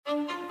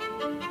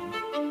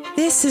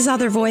This is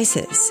Other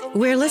Voices.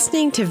 We're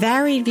listening to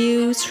varied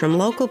views from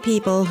local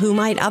people who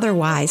might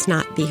otherwise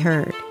not be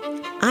heard.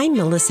 I'm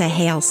Melissa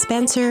Hale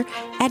Spencer,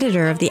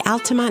 editor of the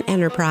Altamont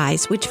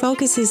Enterprise, which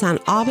focuses on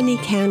Albany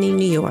County,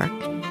 New York.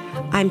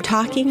 I'm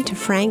talking to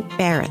Frank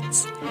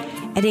Baratz.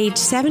 At age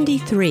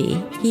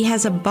 73, he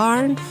has a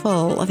barn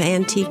full of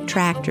antique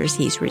tractors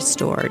he's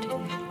restored,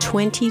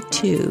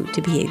 22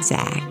 to be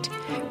exact,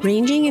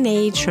 ranging in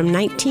age from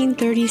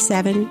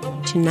 1937 to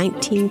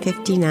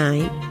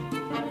 1959.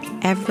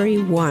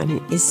 Every one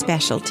is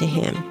special to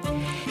him.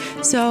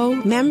 So,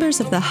 members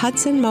of the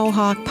Hudson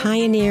Mohawk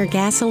Pioneer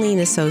Gasoline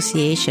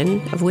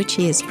Association, of which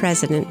he is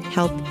president,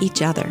 help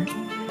each other.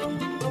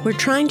 We're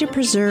trying to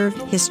preserve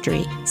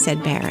history, said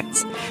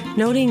Baratz,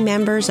 noting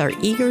members are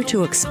eager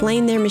to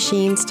explain their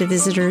machines to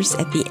visitors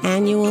at the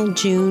annual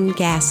June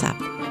Gas Up.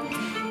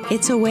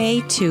 It's a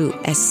way to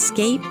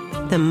escape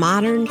the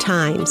modern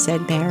time,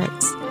 said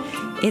Baratz.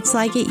 It's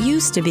like it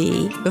used to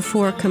be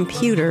before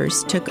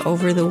computers took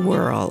over the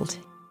world.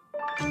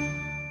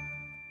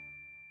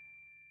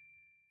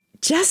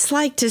 Just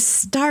like to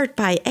start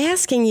by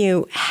asking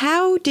you,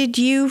 how did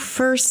you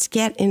first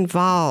get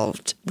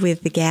involved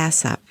with the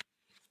Gas Up?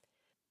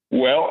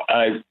 Well,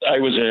 I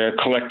was a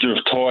collector of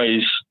toy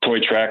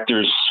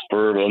tractors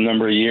for a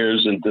number of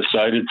years and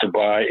decided to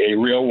buy a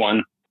real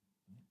one.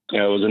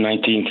 It was a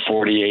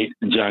 1948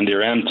 John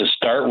Deere M to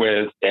start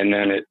with, and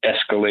then it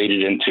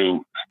escalated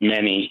into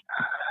many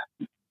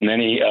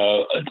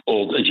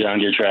old John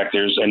Deere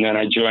tractors. And then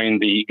I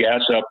joined the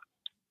Gas Up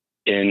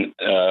in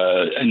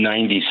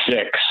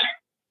 96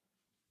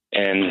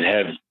 and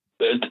have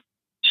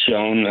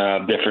shown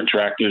different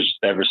tractors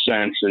ever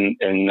since.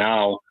 And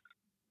now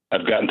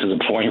I've gotten to the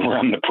point where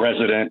I'm the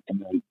president.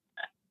 And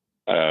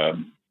I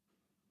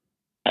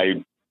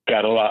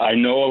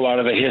know a lot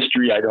of the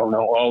history. I don't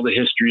know all the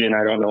history and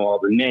I don't know all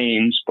the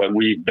names, but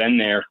we've been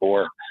there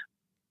for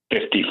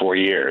 54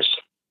 years.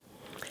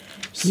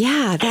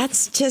 Yeah,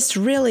 that's just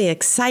really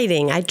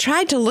exciting. I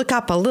tried to look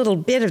up a little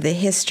bit of the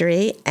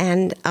history,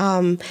 and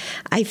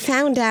I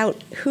found out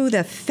who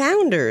the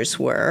founders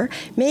were.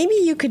 Maybe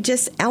you could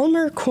just,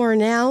 Elmer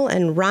Cornell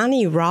and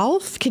Ronnie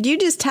Rolfe, could you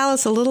just tell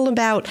us a little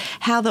about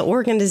how the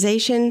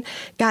organization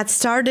got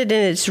started?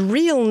 And its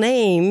real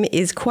name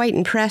is quite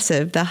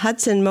impressive, the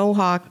Hudson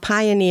Mohawk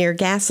Pioneer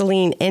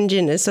Gasoline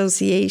Engine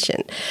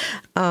Association.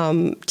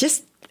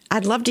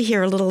 I'd love to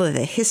hear a little of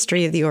the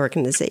history of the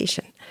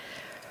organization.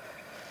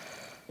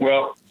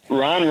 Well,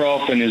 Ron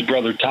Rolfe and his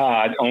brother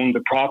Todd owned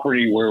the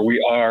property where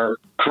we are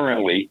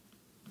currently,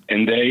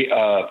 and they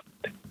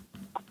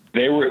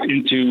were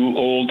into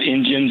old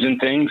engines and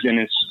things, and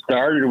it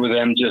started with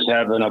them just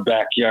having a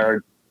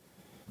backyard,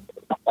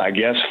 I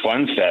guess,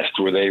 fun fest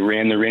where they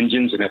ran their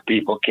engines, and if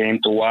people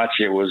came to watch,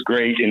 it was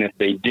great, and if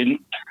they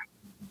didn't,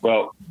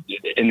 well,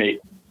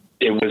 it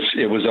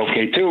was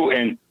okay too,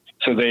 and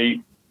so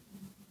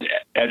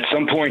at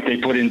some point, they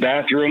put in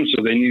bathrooms,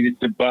 so they needed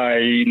to buy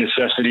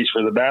necessities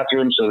for the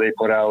bathroom. So they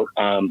put out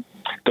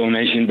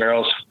donation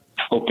barrels,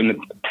 hoping to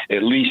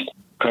at least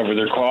cover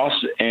their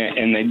costs,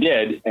 and they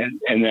did.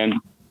 And then,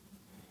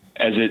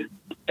 as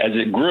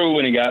it grew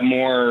and it got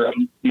more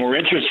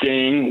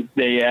interesting,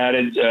 they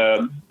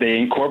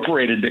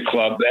incorporated the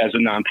club as a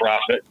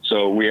nonprofit.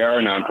 So we are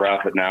a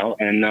nonprofit now,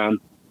 and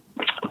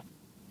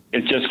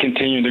it just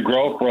continued to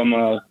grow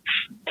from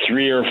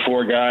 3 or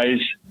 4 guys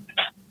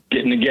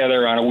getting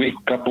together on a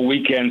couple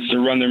weekends to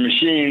run their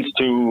machines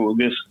to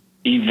this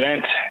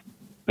event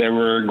that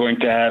we're going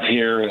to have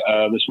here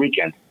this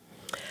weekend.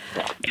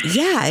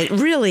 Yeah, it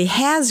really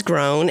has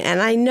grown.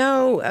 And I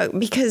know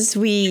because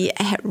we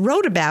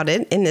wrote about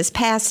it in this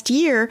past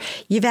year,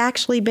 you've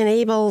actually been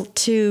able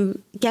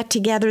to get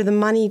together the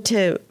money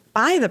to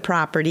buy the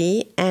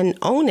property and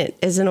own it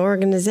as an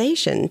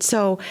organization.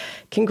 So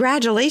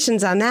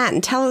congratulations on that.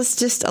 And tell us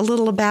just a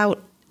little about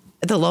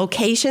the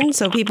location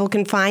so people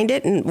can find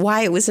it and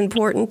why it was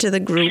important to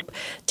the group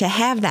to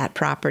have that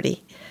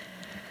property.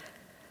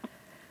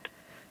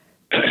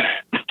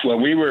 Well,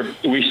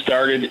 we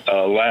started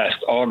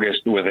last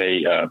August with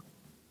a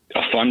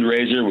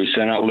fundraiser. We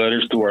sent out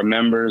letters to our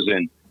members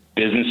and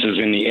businesses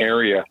in the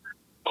area,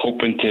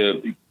 hoping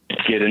to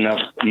get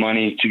enough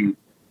money to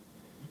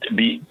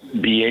be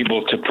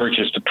able to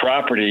purchase the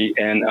property,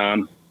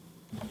 and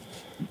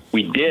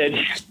we did,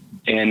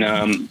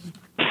 and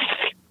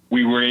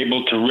we were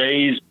able to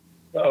raise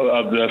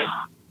of the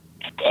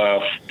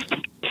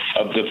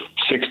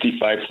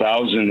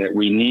 $65,000 that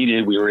we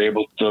needed. We were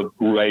able to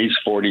raise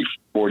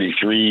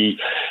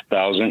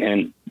 $43,000,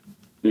 and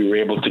we were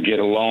able to get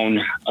a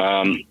loan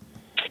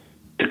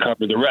to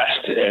cover the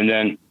rest. And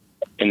then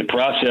in the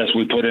process,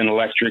 we put in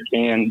electric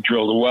and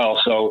drilled a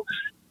well. So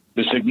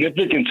the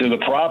significance of the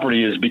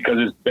property is because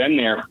it's been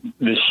there.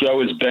 The show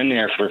has been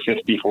there for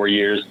 54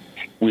 years.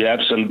 We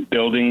have some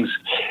buildings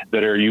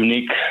that are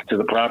unique to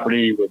the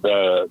property with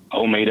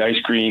homemade ice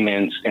cream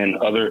and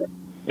other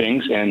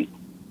things, and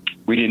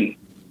we didn't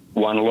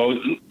want to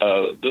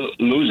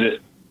lose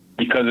it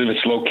because of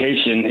its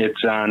location.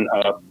 It's on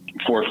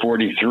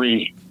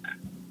 443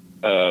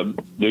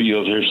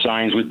 There's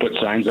signs. We put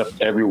signs up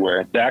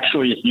everywhere.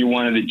 Actually, if you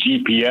wanted a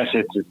GPS,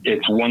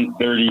 it's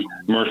 130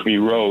 Murphy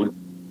Road,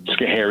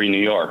 Schoharie,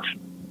 New York.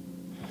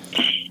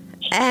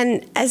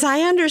 And as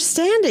I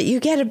understand it, you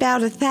get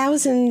about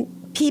 1,000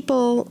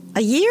 people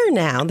a year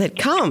now that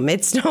come.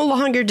 It's no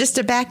longer just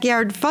a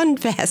backyard fun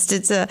fest.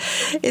 It's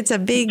a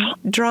big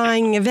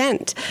drawing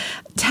event.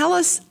 Tell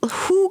us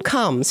who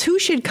comes. Who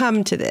should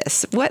come to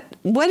this?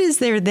 What is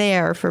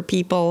there for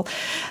people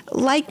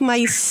like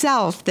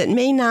myself that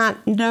may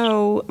not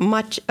know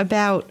much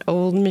about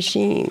old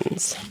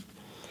machines?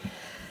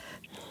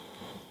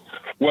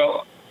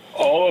 Well,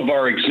 all of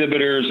our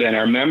exhibitors and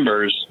our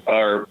members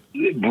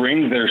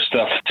bring their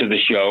stuff to the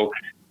show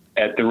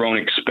at their own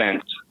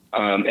expense.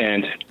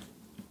 And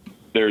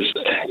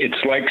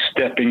it's like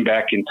stepping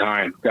back in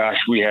time. Gosh,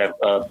 we have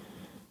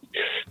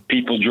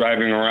people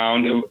driving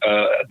around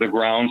the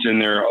grounds in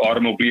their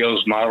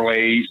automobiles, Model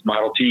A's,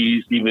 Model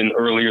T's. Even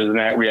earlier than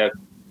that, we have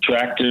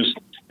tractors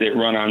that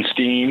run on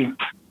steam,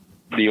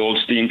 the old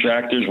steam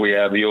tractors. We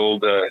have the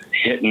old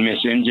hit and miss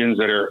engines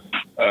that are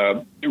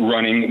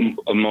running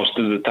most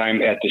of the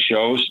time at the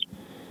shows.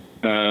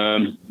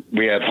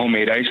 We have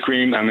homemade ice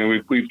cream. I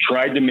mean, we've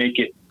tried to make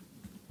it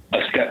a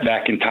step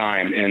back in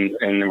time,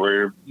 and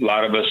we're a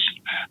lot of us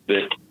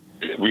that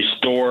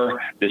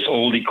restore this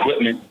old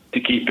equipment to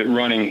keep it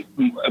running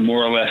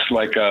more or less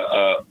like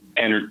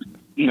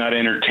not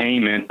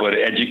entertainment, but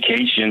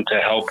education to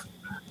help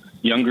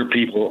younger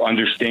people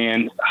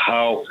understand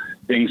how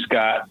things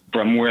got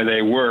from where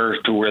they were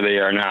to where they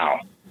are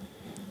now.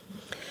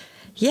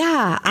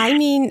 Yeah, I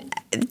mean,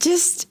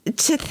 just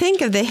to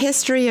think of the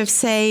history of,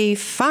 say,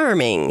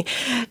 farming,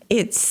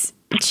 it's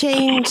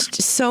changed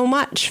so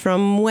much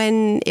from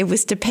when it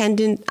was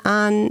dependent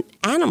on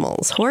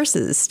animals,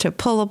 horses, to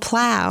pull a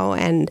plow.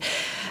 And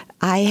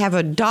I have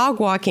a dog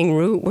walking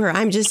route where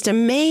I'm just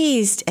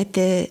amazed at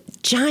the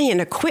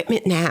giant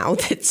equipment now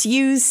that's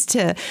used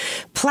to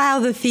plow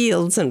the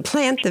fields and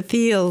plant the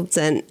fields.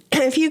 And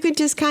if you could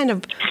just kind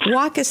of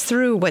walk us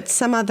through what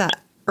some of the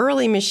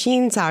early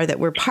machines are that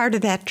were part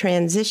of that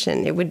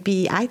transition, it would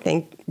be, I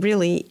think,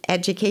 really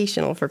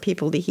educational for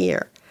people to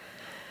hear.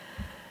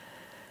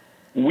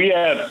 We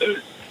have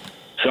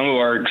some of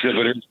our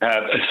exhibitors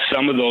have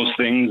some of those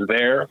things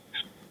there.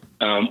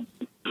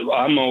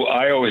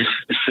 I always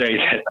say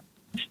that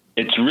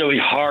it's really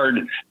hard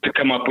to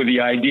come up with the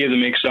idea to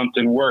make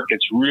something work.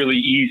 It's really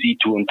easy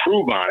to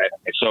improve on it.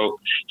 So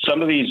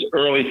some of these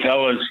early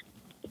fellas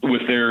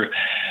with their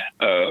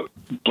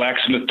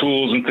blacksmith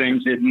tools and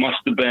things, it must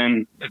have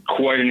been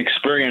quite an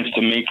experience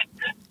to make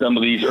some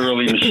of these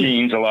early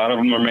machines. A lot of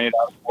them are made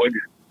out of wood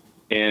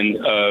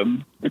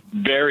and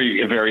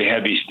very, very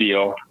heavy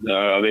steel.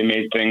 They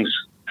made things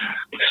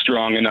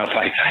strong enough.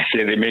 I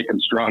say they make them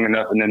strong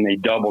enough, and then they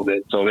doubled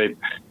it. So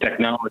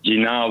technology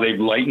now, they've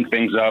lightened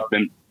things up,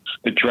 and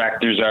the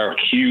tractors are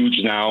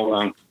huge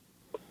now.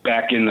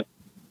 Back in the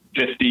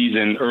 50s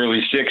and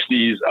early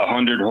 60s, a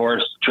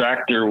 100-horse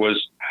tractor was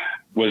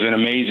an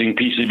amazing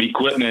piece of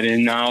equipment,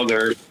 and now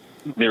they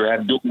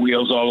have dual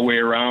wheels all the way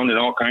around and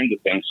all kinds of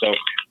things. So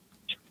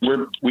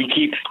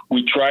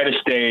we try to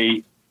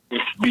stay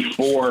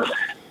before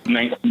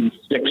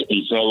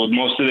 1960. So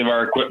most of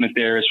our equipment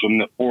there is from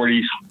the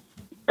 40s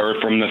or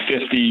from the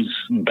 50s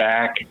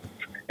back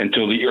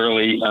until the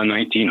early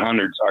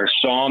 1900s. Our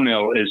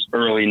sawmill is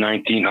early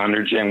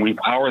 1900s, and we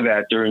power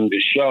that during the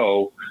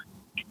show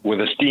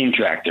with a steam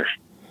tractor.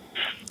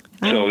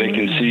 So they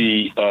can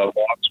see logs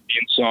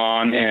being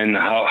sawn and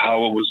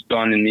how it was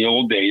done in the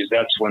old days.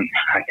 That's when,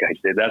 like I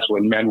said, that's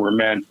when men were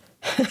men,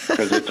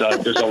 because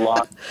there's a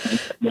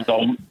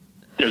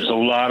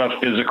lot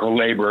of physical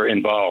labor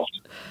involved.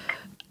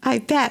 I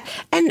bet.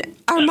 And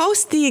are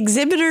most the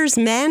exhibitors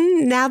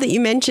men? Now that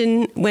you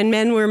mention when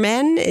men were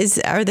men,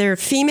 are there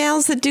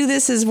females that do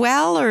this as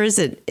well, or is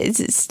it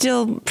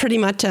still pretty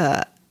much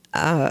a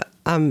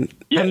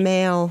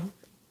male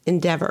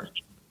endeavor?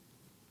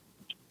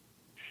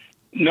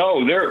 No,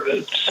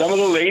 some of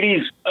the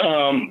ladies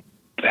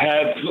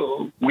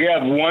we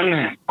have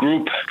one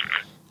group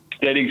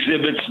that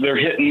exhibits their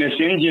hit and miss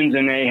engines,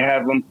 and they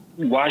have them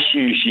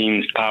washing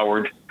machines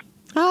powered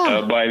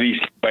by these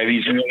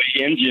early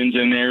engines,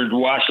 and they're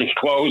washing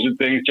clothes and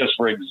things just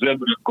for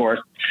exhibit. Of course,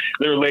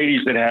 there are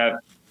ladies that have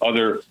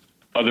other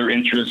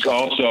interests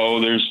also.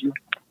 There's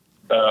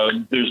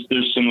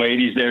some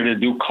ladies there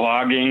that do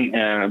clogging,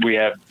 and we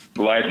have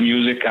live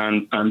music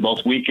on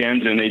both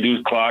weekends, and they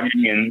do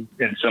clogging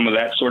and some of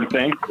that sort of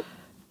thing.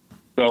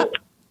 So,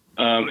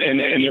 and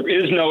there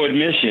is no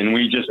admission.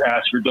 We just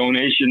ask for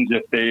donations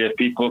if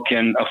people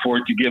can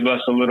afford to give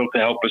us a little to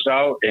help us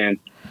out, and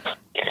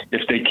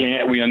if they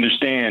can't, we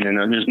understand. And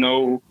there's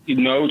no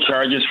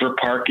charges for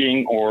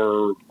parking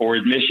or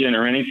admission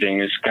or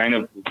anything. It's kind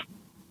of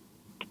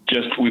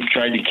just, we've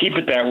tried to keep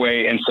it that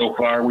way, and so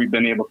far we've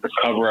been able to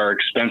cover our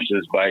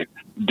expenses by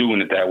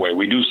doing it that way.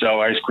 We do sell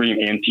ice cream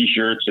and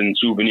T-shirts and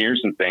souvenirs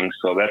and things,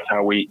 so that's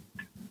how we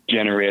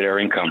generate our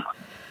income.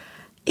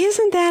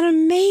 Isn't that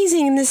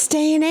amazing in this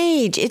day and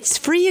age? It's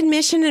free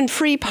admission and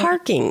free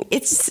parking.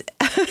 It's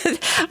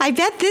I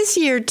bet this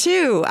year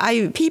too.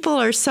 People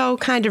are so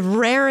kind of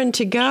raring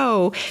to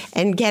go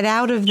and get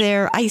out of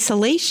their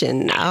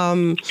isolation.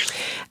 Are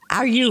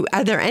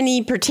there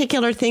any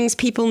particular things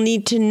people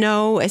need to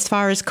know as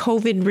far as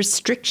COVID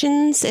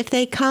restrictions if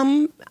they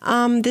come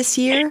this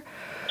year?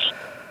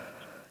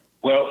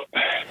 Well,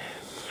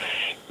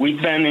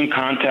 we've been in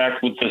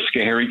contact with the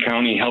Schoharie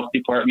County Health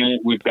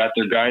Department. We've got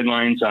their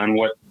guidelines on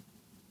what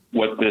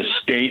the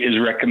state is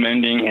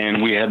recommending,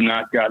 and we have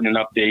not gotten an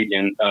update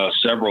in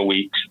several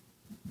weeks.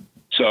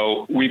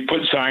 So we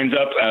put signs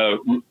up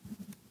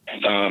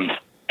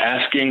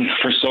asking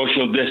for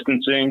social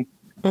distancing.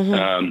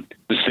 Mm-hmm.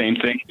 The same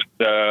thing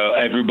with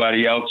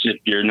everybody else. If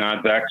you're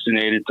not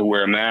vaccinated, to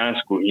wear a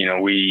mask.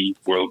 We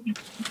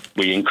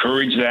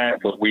encourage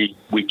that, but we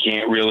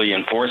can't really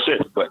enforce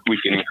it, but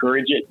we can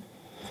encourage it.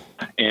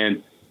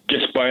 And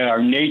just by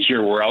our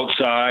nature, we're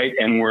outside,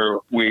 and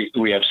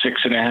we have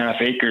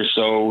 6.5 acres,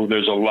 so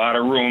there's a lot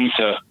of room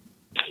to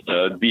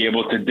be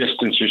able to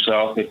distance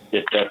yourself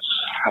if that's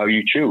how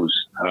you choose.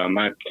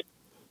 I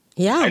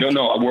don't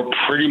know. We're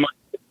pretty much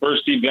the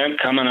first event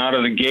coming out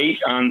of the gate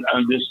on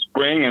this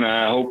spring, and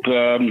I hope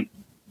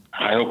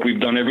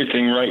we've done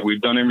everything right. We've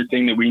done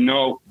everything that we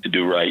know to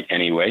do right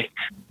anyway.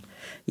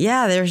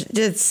 Yeah,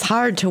 it's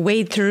hard to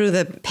wade through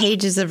the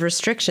pages of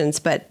restrictions,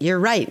 but you're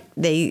right.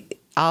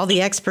 All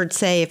the experts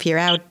say if you're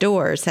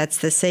outdoors, that's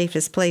the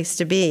safest place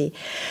to be.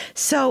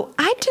 So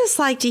I'd just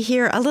like to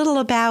hear a little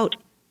about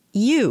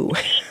you.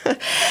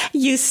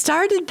 You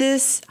started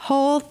this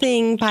whole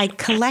thing by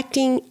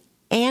collecting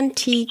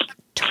antique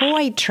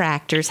toy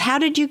tractors. How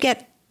did you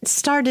get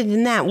started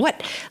in that?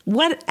 What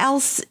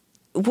else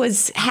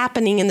was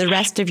happening in the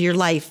rest of your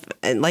life,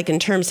 like in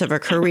terms of a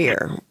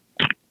career?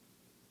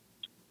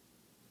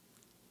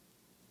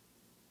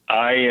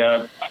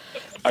 My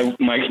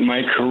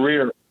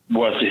career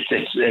was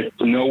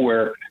it's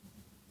nowhere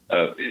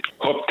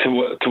hooked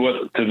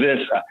to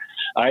this.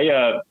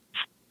 I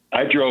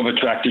drove a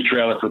tractor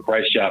trailer for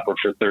Price Chopper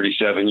for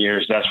 37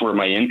 years. That's where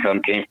my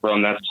income came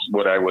from. That's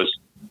what I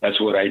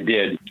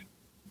did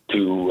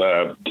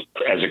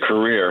as a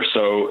career.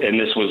 So, and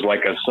this was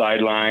like a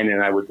sideline,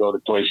 and I would go to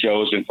toy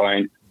shows and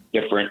find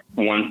different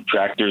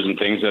tractors and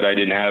things that I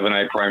didn't have. And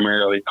I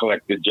primarily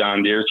collected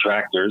John Deere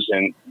tractors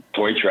and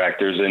toy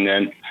tractors. And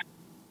then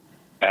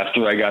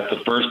after I got the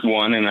first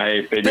one and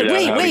I figured out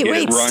how to get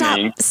it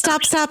running.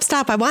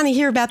 Stop. I want to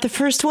hear about the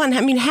first one.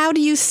 I mean, how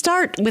do you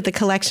start with a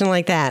collection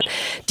like that?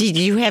 Did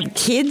you have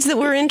kids that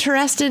were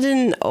interested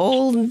in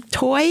old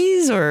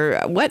toys,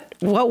 or what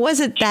was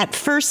it that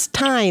first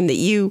time that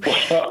you...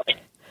 Well,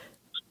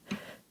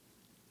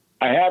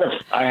 I had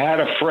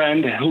a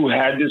friend who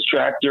had this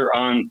tractor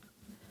on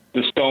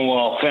the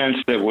Stonewall fence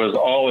that was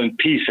all in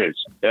pieces.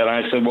 And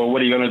I said, well,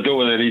 what are you going to do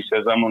with it? He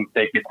says, I'm going to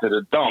take it to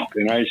the dump.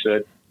 And I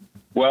said,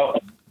 well,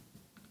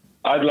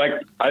 I'd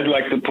like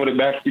to put it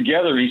back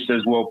together. He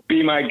says, well,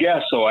 be my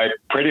guest. So I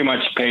pretty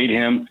much paid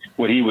him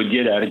what he would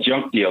get at a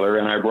junk dealer.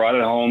 And I brought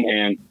it home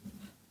and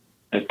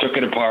I took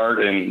it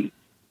apart and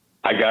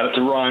I got it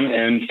to run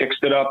and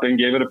fixed it up and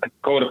gave it a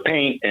coat of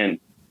paint. And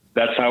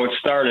that's how it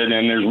started.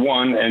 And there's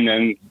one. And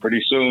then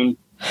pretty soon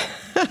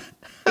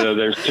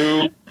there's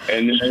two.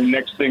 And then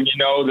next thing you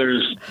know,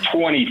 there's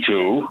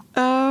 22.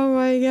 Oh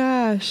my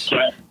gosh. So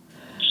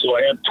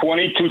I have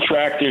 22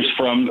 tractors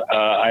from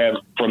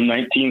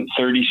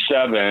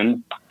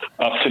 1937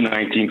 up to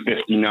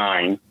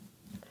 1959,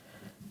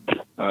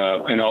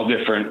 in all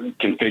different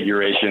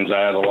configurations.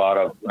 I have a lot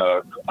of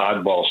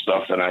oddball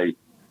stuff, and I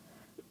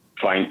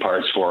find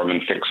parts for them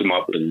and fix them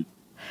up, and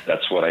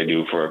that's what I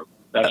do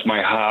that's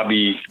my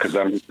hobby, because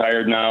I'm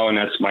retired now, and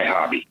that's my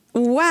hobby.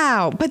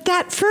 Wow. But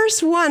that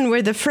first one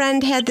where the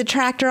friend had the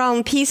tractor all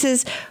in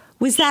pieces,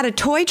 was that a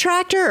toy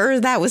tractor or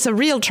that was a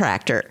real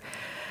tractor?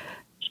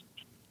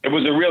 It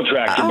was a real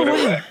tractor, but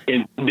wow.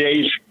 in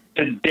today's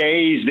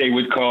they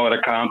would call it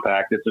a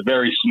compact. It's a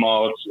very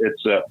small.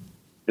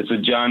 It's a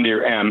John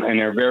Deere M, and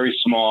they're very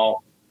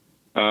small.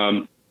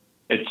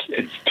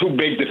 It's too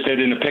big to fit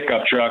in a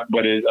pickup truck,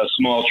 but a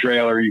small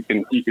trailer you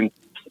can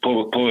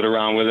pull it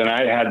around with. And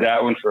I had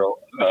that one for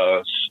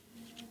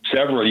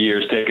several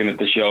years, taking it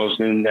to shows,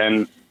 and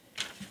then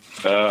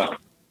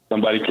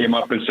somebody came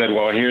up and said,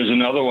 "Well, here's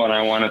another one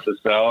I wanted to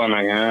sell," and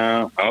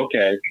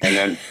okay, and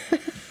then.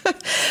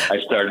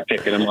 I started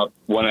picking them up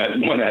one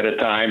at a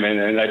time, and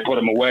then I put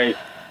them away,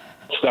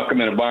 stuck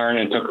them in a barn,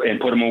 and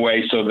put them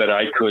away so that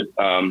I could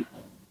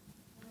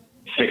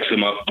fix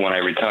them up when I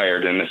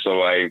retired. And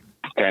so I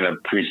kind of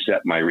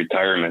preset my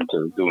retirement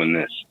to doing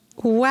this.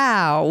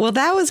 Wow. Well,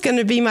 that was going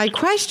to be my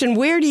question.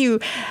 Where do you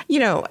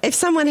if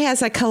someone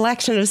has a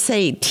collection of,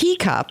 say,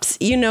 teacups,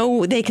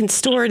 they can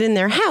store it in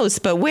their house,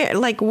 but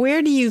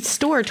where do you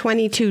store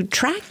 22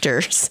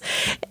 tractors?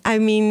 I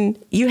mean,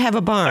 you have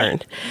a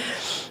barn.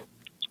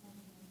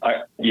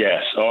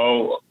 Yes.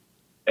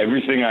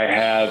 Everything I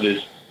have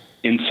is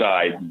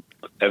inside.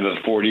 I have a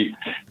 40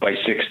 by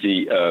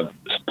 60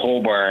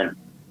 pole barn,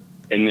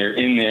 and they're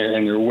in there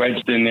and they're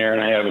wedged in there,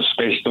 and I have a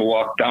space to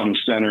walk down the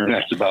center, and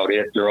that's about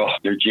it.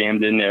 They're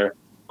jammed in there.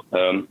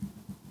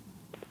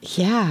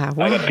 Yeah.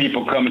 Wow. I have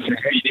people come and say,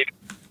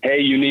 hey,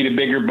 you need a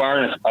bigger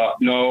barn.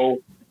 No,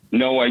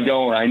 I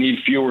don't. I need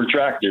fewer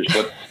tractors.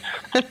 But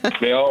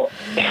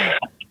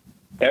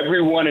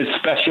everyone is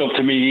special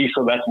to me,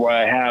 so that's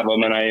why I have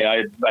them, and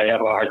I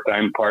have a hard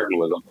time parting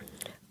with them.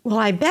 Well,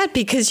 I bet,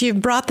 because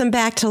you've brought them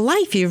back to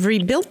life. You've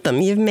rebuilt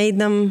them. You've made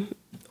them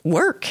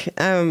work.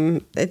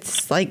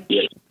 It's like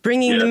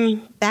bringing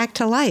them back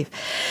to life.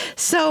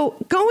 So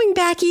going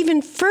back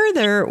even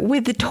further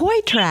with the toy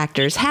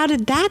tractors, how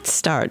did that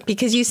start?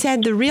 Because you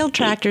said the real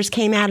tractors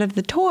came out of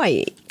the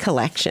toy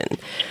collection.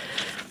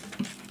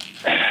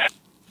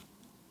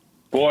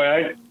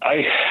 Boy,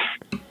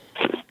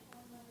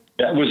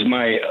 that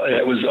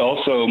was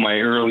also my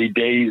early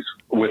days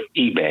with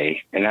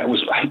eBay, and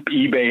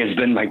eBay has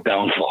been my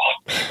downfall.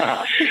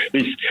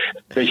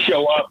 They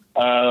show up,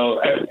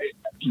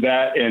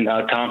 that and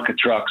Tonka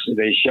trucks.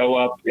 They show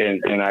up,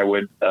 and I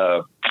would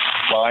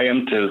buy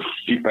them to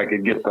see if I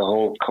could get the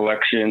whole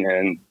collection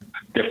and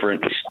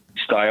different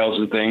styles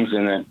and things,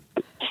 and then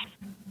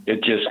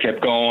it just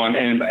kept going.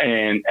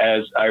 And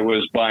as I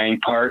was buying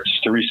parts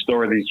to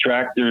restore these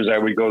tractors, I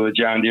would go to the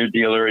John Deere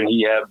dealer, and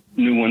he had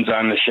new ones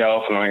on the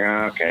shelf. And I'm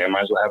like, okay, I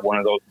might as well have one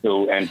of those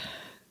too. And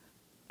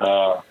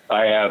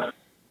I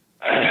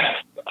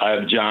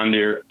have John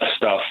Deere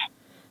stuff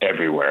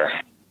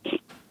everywhere.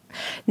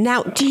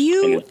 Now, do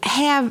you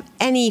have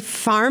any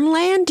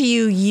farmland? Do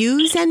you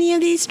use any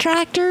of these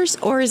tractors,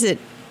 or is it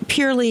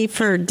purely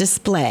for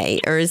display?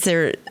 Or is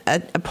there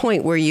a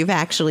point where you've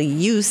actually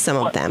used some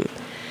of them?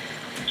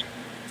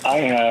 I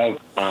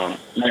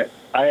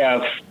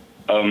have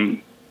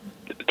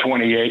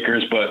 20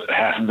 acres, but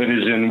half of it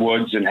is in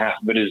woods and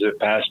half of it is a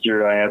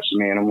pasture. I have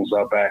some animals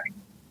out back.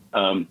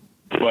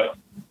 But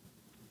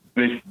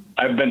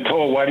I've been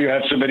told, why do you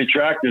have so many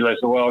tractors? I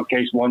said, well, in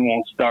case one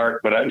won't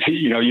start, but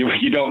you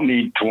don't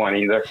need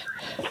 20. They're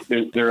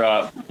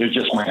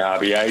just my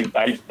hobby.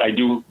 I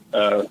do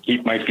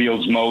keep my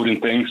fields mowed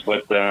and things,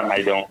 but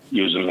I don't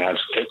use them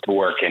to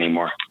work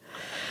anymore.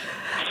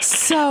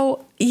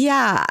 So,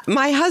 yeah,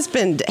 my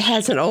husband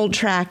has an old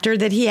tractor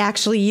that he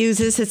actually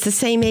uses. It's the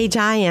same age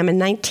I am, in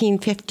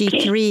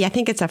 1953. I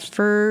think it's a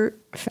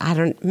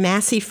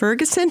Massey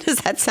Ferguson. Does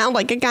that sound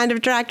like a kind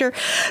of tractor?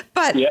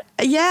 But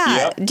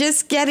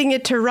just getting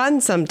it to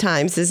run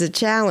sometimes is a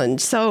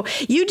challenge. So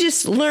you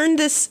just learned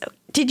this.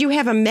 Did you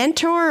have a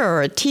mentor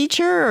or a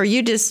teacher, or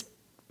you just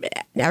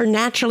are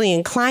naturally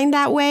inclined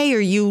that way, or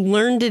you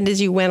learned it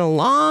as you went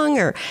along?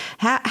 Or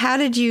how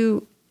did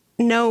you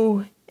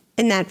know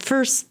in that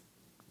first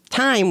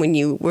time when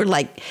you were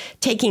like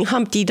taking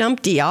Humpty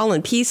Dumpty all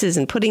in pieces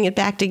and putting it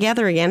back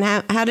together again?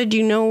 How did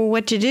you know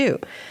what to do?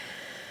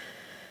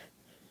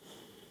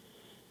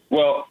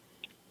 Well,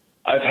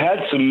 I've had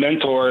some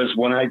mentors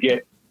when I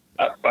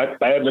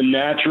have a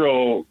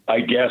natural, I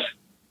guess,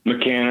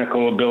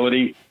 mechanical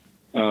ability.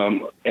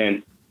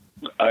 And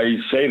I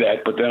say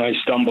that, but then I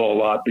stumble a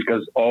lot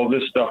because all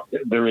this stuff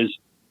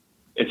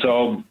it's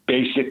all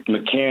basic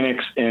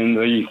mechanics, and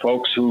the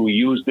folks who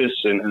use this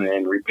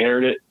and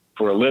repaired it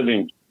for a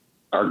living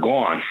are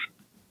gone.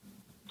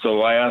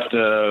 So I have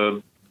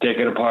to take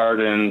it apart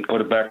and put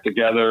it back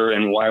together,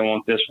 and why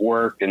won't this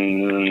work?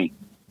 And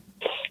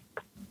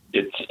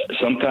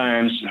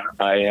sometimes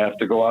I have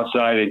to go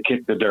outside and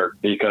kick the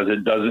dirt because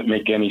it doesn't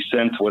make any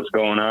sense what's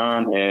going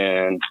on.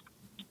 And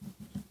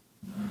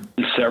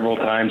several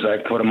times I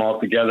put them all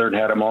together and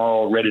had them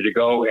all ready to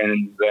go,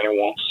 and then it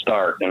won't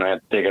start, and I have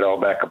to take it all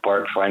back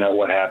apart, find out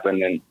what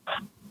happened. And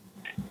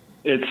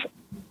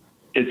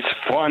it's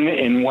fun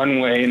in one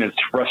way and it's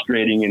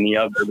frustrating in the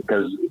other,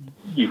 because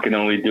you can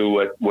only do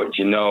what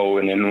you know.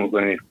 And then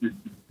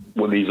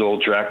when these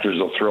old tractors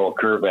will throw a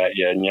curve at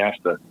you, and you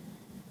have to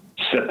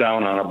sit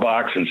down on a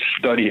box and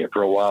study it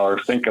for a while, or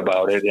think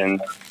about it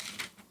and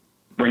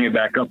bring it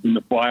back up in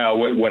the file,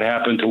 what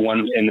happened to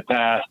one in the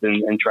past,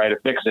 and try to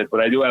fix it.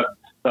 But I do have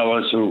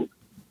fellows who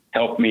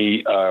help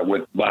me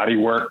with body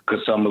work,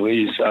 because some of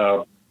these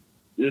the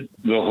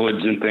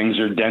hoods and things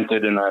are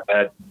dented, and I've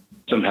had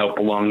some help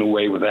along the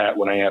way with that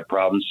when I have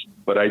problems.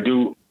 But I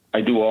do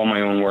all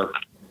my own work.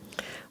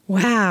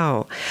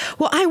 Wow.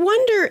 Well, I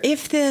wonder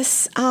if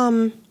this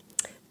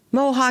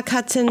Mohawk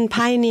Hudson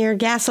Pioneer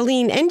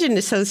Gasoline Engine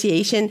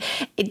Association,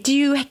 do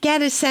you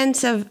get a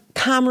sense of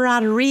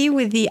camaraderie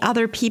with the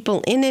other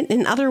people in it?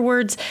 In other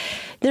words,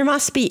 there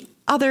must be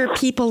other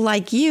people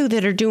like you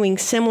that are doing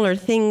similar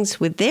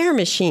things with their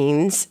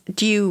machines.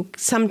 Do you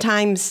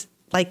sometimes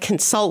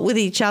consult with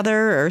each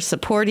other, or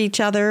support each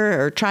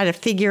other, or try to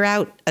figure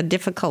out a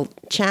difficult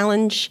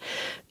challenge,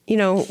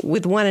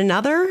 with one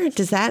another?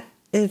 Is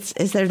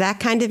there that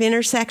kind of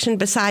intersection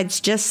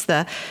besides just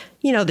the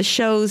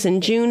shows in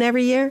June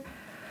every year?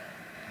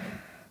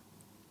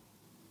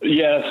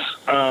 Yes.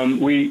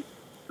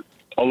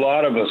 A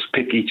lot of us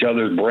pick each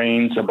other's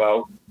brains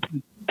about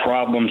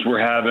problems we're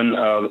having.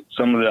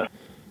 Some of the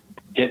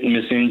hit and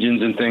miss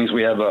engines and things.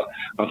 We have a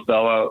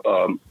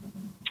fellow,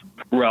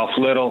 Ralph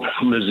Little,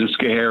 who lives in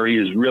Schoharie,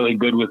 is really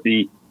good with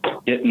the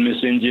hit and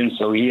miss engines.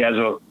 So he has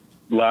a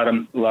lot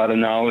of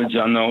knowledge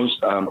on those.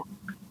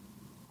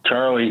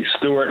 Charlie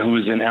Stewart, who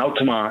is in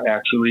Altamont,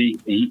 actually,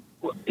 he's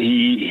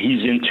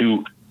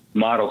into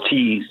Model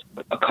Ts,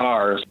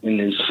 cars, and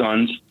his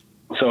sons.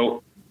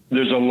 So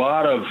there's a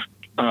lot of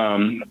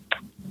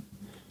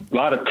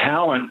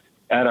talent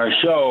at our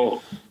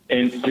show,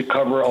 and to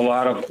cover a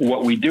lot of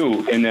what we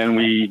do. And then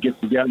we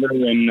get together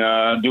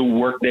and do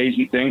work days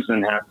and things,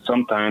 and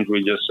sometimes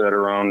we just sit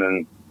around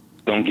and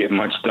don't get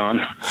much done.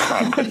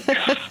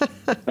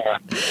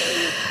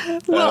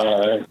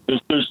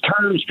 There's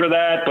terms for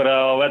that, but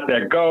I'll let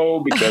that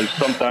go, because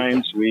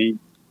sometimes we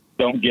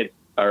don't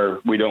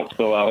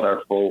fill out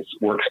our full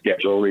work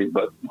schedule.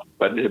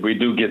 But we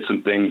do get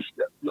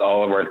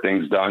all of our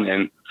things done,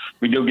 and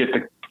we do get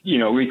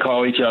we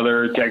call each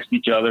other, text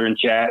each other, and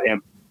chat,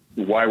 and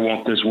why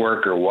won't this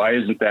work, or why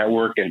isn't that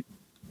working?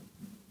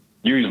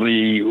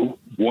 Usually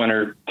one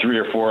or three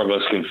or four of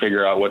us can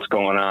figure out what's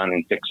going on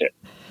and fix it.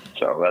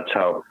 So that's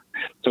how.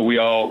 So we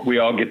all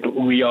get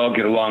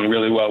along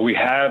really well. We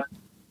have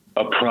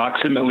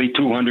approximately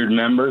 200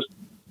 members.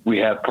 We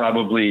have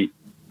probably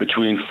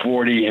between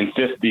 40 and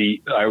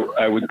 50,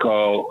 I would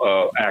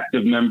call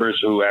active members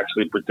who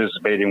actually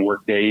participate in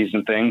work days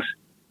and things.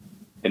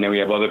 And then we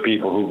have other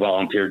people who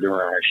volunteer during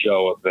our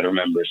show that are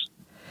members.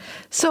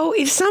 So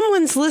if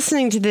someone's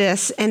listening to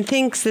this and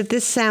thinks that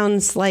this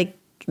sounds like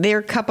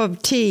their cup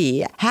of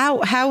tea,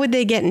 how would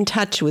they get in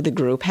touch with the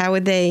group? How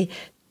would they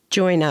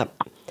join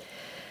up?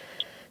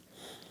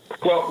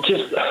 Well,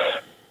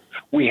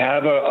 we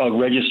have a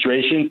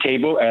registration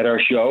table at our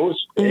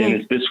shows, mm-hmm. and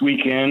it's this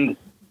weekend,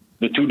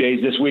 the 2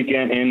 days this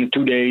weekend and the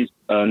 2 days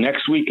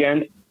next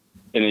weekend.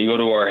 And then you go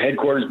to our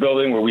headquarters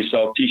building where we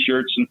sell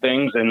T-shirts and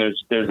things, and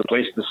there's a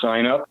place to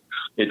sign up.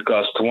 It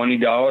costs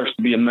 $20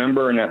 to be a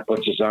member, and that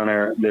puts us on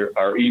our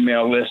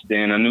email list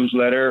and a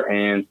newsletter,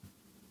 and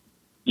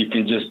you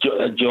can just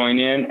join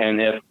in.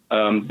 And if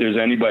there's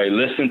anybody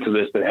listening to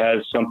this that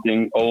has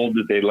something old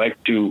that they'd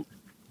like to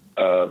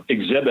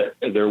exhibit,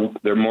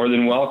 they're more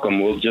than welcome.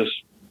 We'll just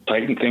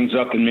tighten things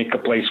up and make a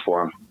place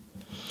for them.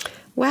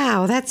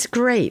 Wow, that's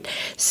great.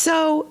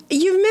 So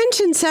you've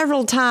mentioned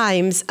several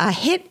times a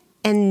hit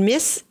and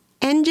miss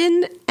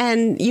engine,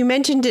 and you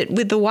mentioned it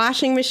with the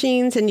washing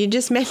machines, and you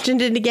just mentioned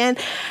it again.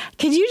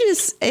 Could you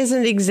just, as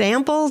an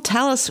example,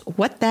 tell us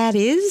what that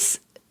is?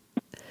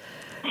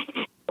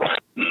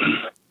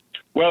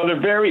 Well, they're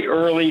very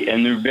early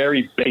and they're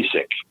very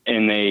basic,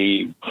 and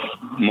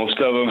most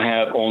of them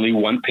have only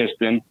one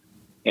piston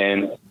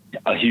and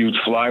a huge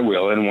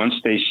flywheel. And once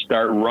they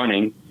start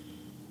running,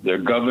 their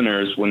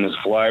governors, when the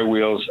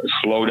flywheels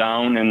slow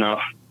down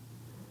enough,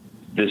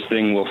 this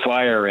thing will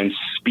fire and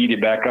speed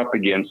it back up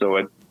again. So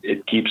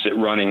it keeps it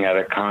running at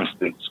a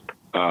constant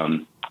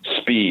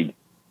speed.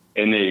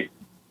 And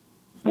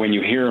when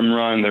you hear them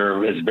run,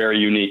 it's very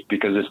unique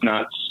because it's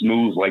not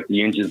smooth like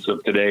the engines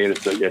of today.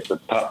 It's a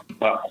pop,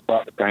 pop,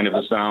 pop kind of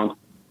a sound.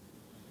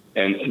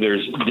 And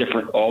there's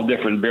all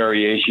different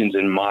variations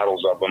and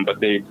models of them, but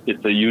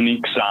it's a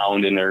unique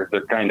sound, and they're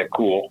kind of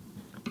cool.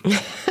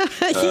 Because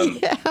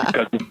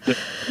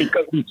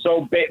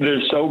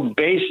they're so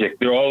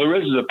basic. All there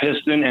is a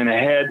piston and a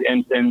head,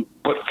 and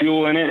put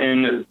fuel in it,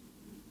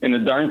 and the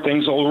darn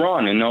things will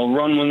run, and they'll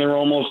run when they're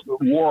almost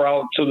wore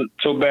out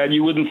so bad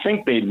you wouldn't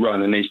think they'd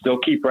run, and they still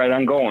keep right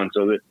on going.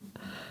 So that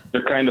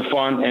they're kind of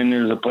fun, and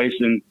there's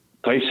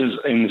places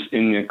in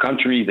the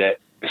country that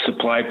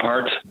supply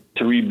parts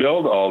to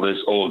rebuild all this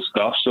old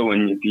stuff. So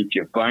if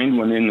you find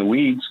one in the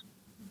weeds,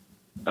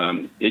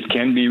 it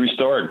can be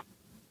restored.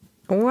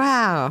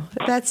 Wow,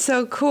 that's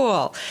so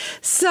cool.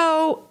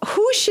 So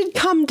who should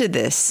come to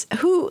this?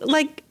 Who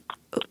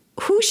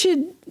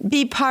should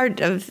be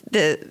part of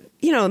the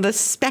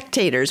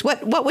spectators?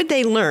 What would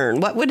they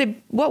learn? What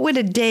would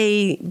a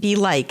day be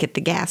like at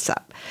the Gas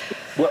Up?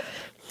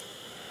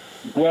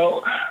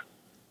 Well,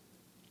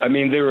 I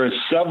mean, there are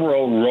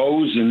several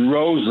rows and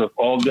rows of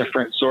all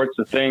different sorts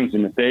of things.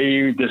 And if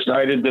they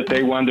decided that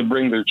they wanted to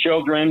bring their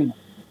children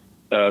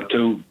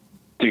to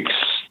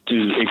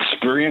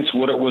experience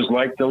what it was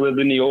like to live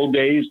in the old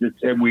days,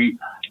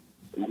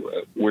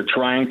 we're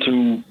trying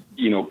to,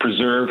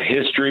 preserve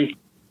history.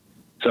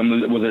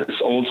 With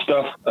this old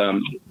stuff,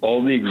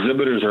 all the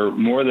exhibitors are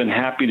more than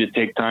happy to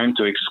take time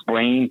to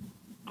explain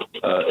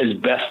as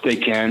best they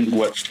can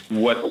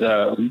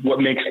what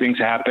makes things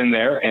happen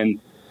there.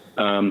 And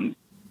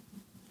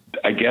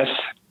I guess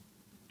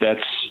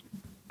that's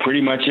pretty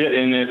much it.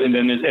 And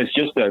then it's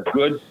just a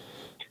good,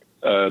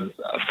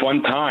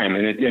 fun time,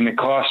 and it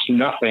costs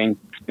nothing.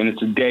 And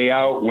it's a day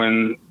out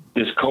when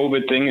this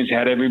COVID thing has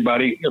had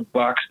everybody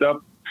boxed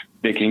up.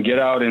 They can get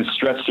out and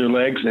stretch their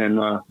legs, and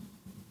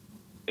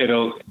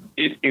it'll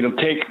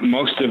take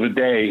most of a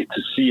day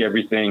to see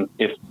everything,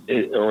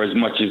 or as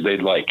much as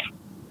they'd like.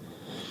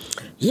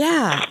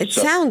 Yeah, it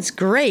sounds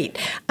great.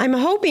 I'm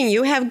hoping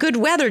you have good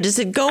weather. Does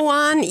it go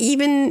on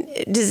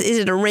is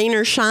it a rain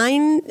or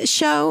shine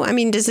show? I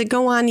mean, does it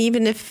go on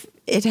even if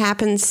it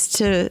happens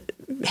to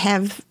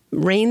have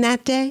rain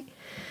that day?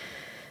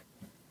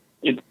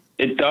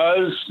 It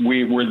does.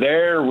 We're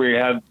there. We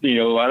have,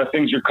 a lot of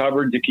things are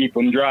covered to keep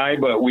them dry,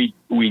 but we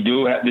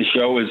do have, the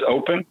show is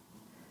open.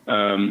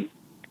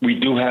 we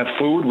do have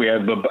food. We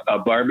have a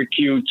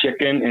barbecue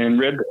chicken and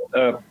rib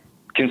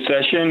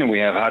concession, and we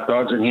have hot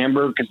dogs and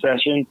hamburger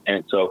concession.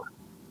 And so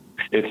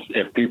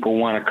if people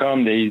want to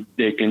come,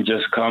 they can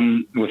just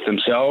come with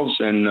themselves,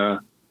 and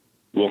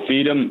we'll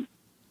feed them,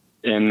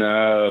 and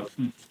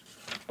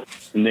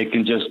they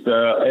can just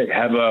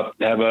have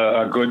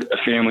a good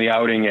family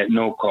outing at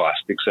no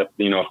cost, except,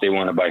 if they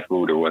want to buy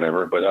food or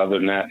whatever. But other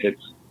than that,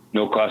 it's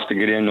no cost to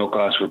get in, no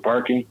cost for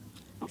parking.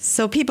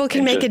 So people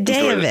can make a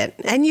day of it.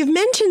 And you've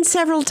mentioned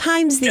several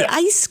times the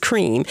ice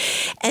cream.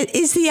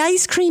 Is the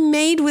ice cream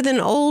made with an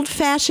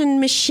old-fashioned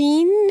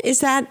machine? Is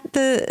that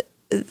the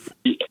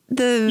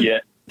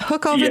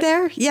hook over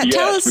there? Yeah. Yes.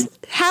 Tell us,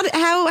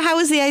 how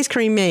is the ice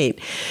cream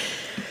made?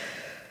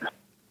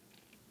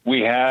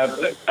 We have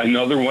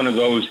another one of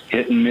those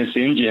hit and miss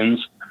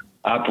engines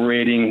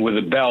operating with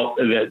a belt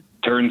that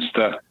turns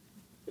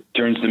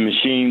the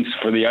machines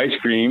for the ice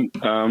cream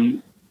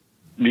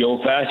the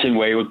old-fashioned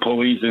way with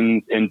pulleys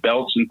and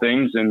belts and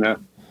things, and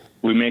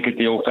we make it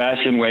the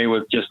old-fashioned way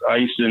with just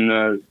ice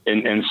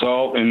and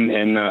salt and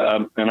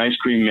an ice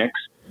cream mix,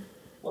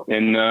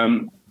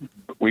 and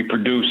we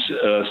produce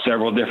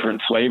several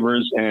different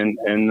flavors, and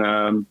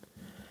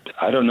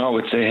I don't know,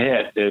 it's a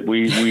hit.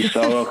 We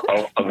sell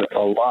a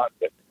lot.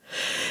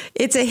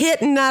 It's a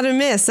hit and not a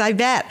miss, I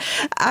bet.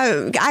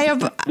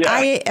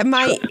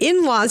 My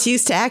in-laws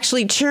used to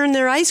actually churn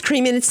their ice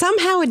cream, and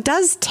somehow it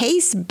does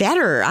taste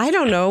better. I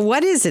don't know.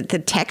 What is it? The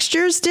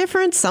texture's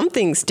different?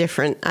 Something's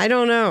different. I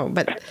don't know,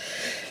 but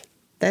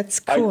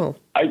that's cool.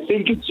 I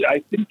think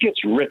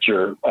it's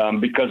richer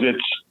because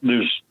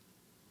there's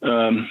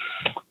and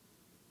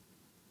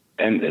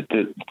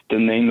the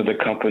name of the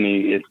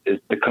company,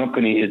 the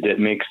company that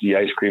makes the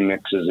ice cream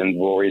mixes in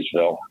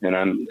Voorheesville, and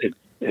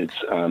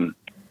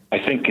I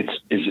think is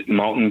it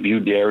Mountain View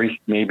Dairy,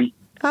 maybe.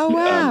 Oh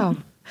wow,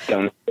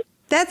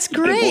 that's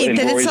great!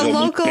 That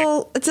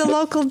it's a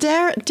local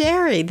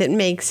dairy that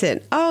makes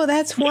it. Oh,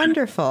 that's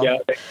wonderful. Yeah,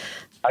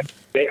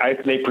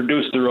 they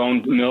produce their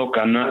own milk.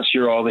 I'm not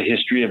sure all the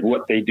history of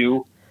what they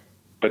do,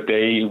 but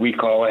we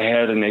call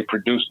ahead and they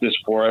produce this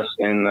for us,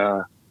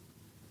 and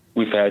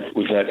we've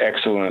had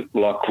excellent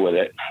luck with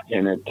it,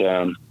 and it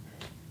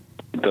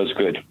does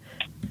good.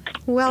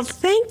 Well,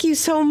 thank you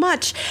so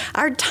much.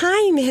 Our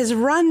time has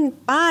run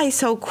by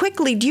so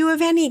quickly. Do you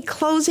have any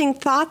closing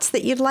thoughts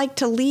that you'd like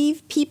to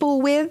leave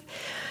people with,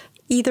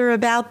 either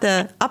about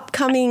the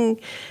upcoming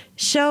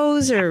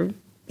shows or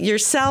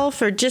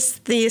yourself or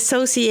just the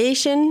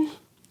association?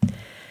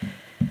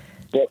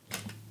 Well,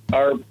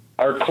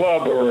 our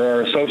club or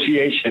our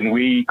association,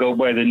 we go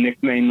by the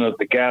nickname of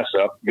the Gas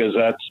Up because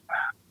that's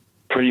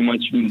pretty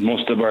much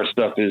most of our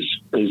stuff is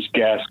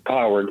gas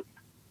powered.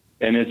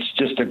 And it's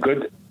just a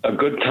good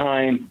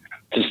time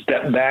to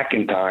step back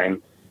in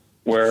time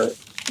where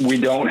we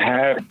don't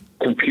have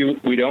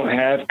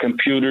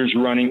computers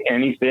running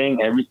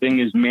anything. Everything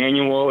is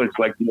manual. It's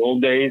like the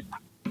old days.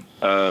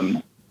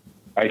 I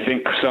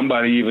think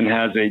somebody even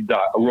has a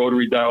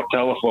rotary dial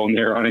telephone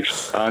there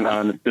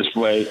on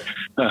display.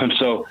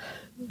 So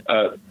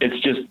it's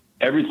just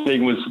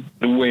everything was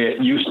the way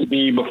it used to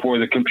be before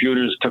the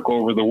computers took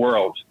over the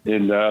world.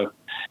 And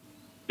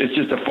it's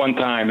just a fun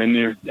time,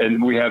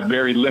 and we have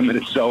very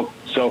limited cell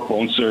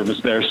phone service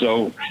there.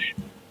 So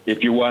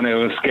if you want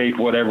to escape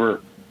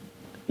whatever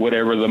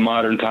the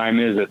modern time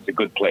is, it's a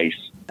good place.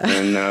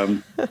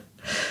 And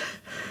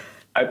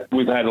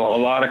we've had a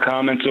lot of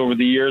comments over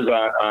the years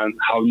on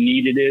how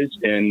neat it is,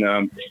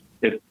 and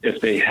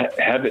if they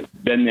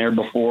haven't been there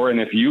before, and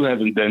if you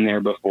haven't been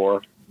there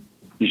before,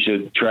 you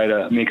should try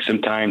to make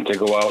some time to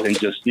go out and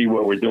just see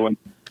what we're doing.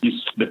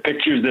 The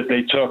pictures that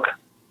they took.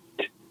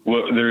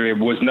 Well, there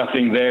was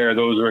nothing there.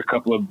 Those are a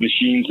couple of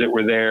machines that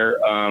were there,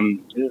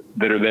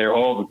 that are there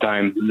all the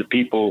time. The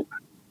people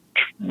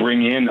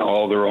bring in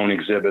all their own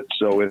exhibits,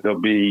 so it'll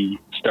be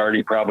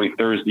starting probably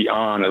Thursday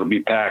on. It'll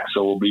be packed,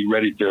 so we'll be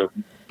ready to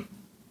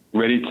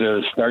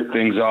start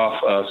things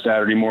off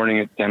Saturday morning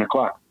at 10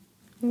 o'clock.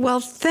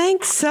 Well,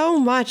 thanks so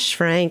much,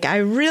 Frank. I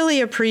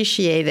really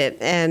appreciate it,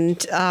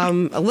 and I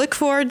look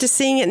forward to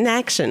seeing it in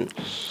action.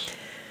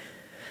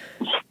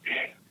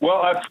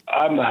 Well,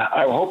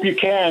 I hope you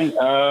can.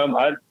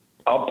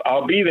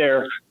 I'll be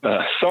there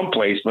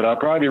someplace, but I'll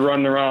probably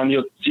run around.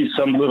 You'll see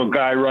some little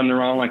guy running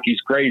around like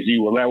he's crazy.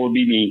 Well, that would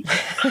be me.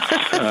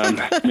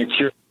 Make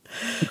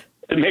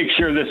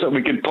sure that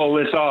we can pull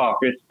this off.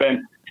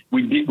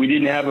 We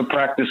didn't have a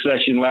practice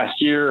session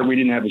last year. We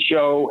didn't have a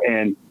show,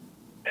 and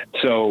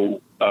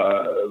so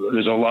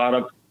there's a lot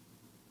of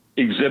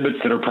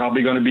exhibits that are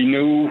probably going to be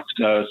new.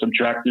 Some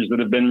tractors that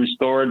have been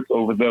restored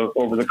over the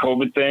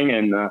COVID thing,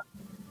 and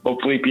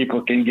hopefully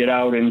people can get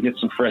out and get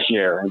some fresh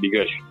air and be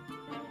good.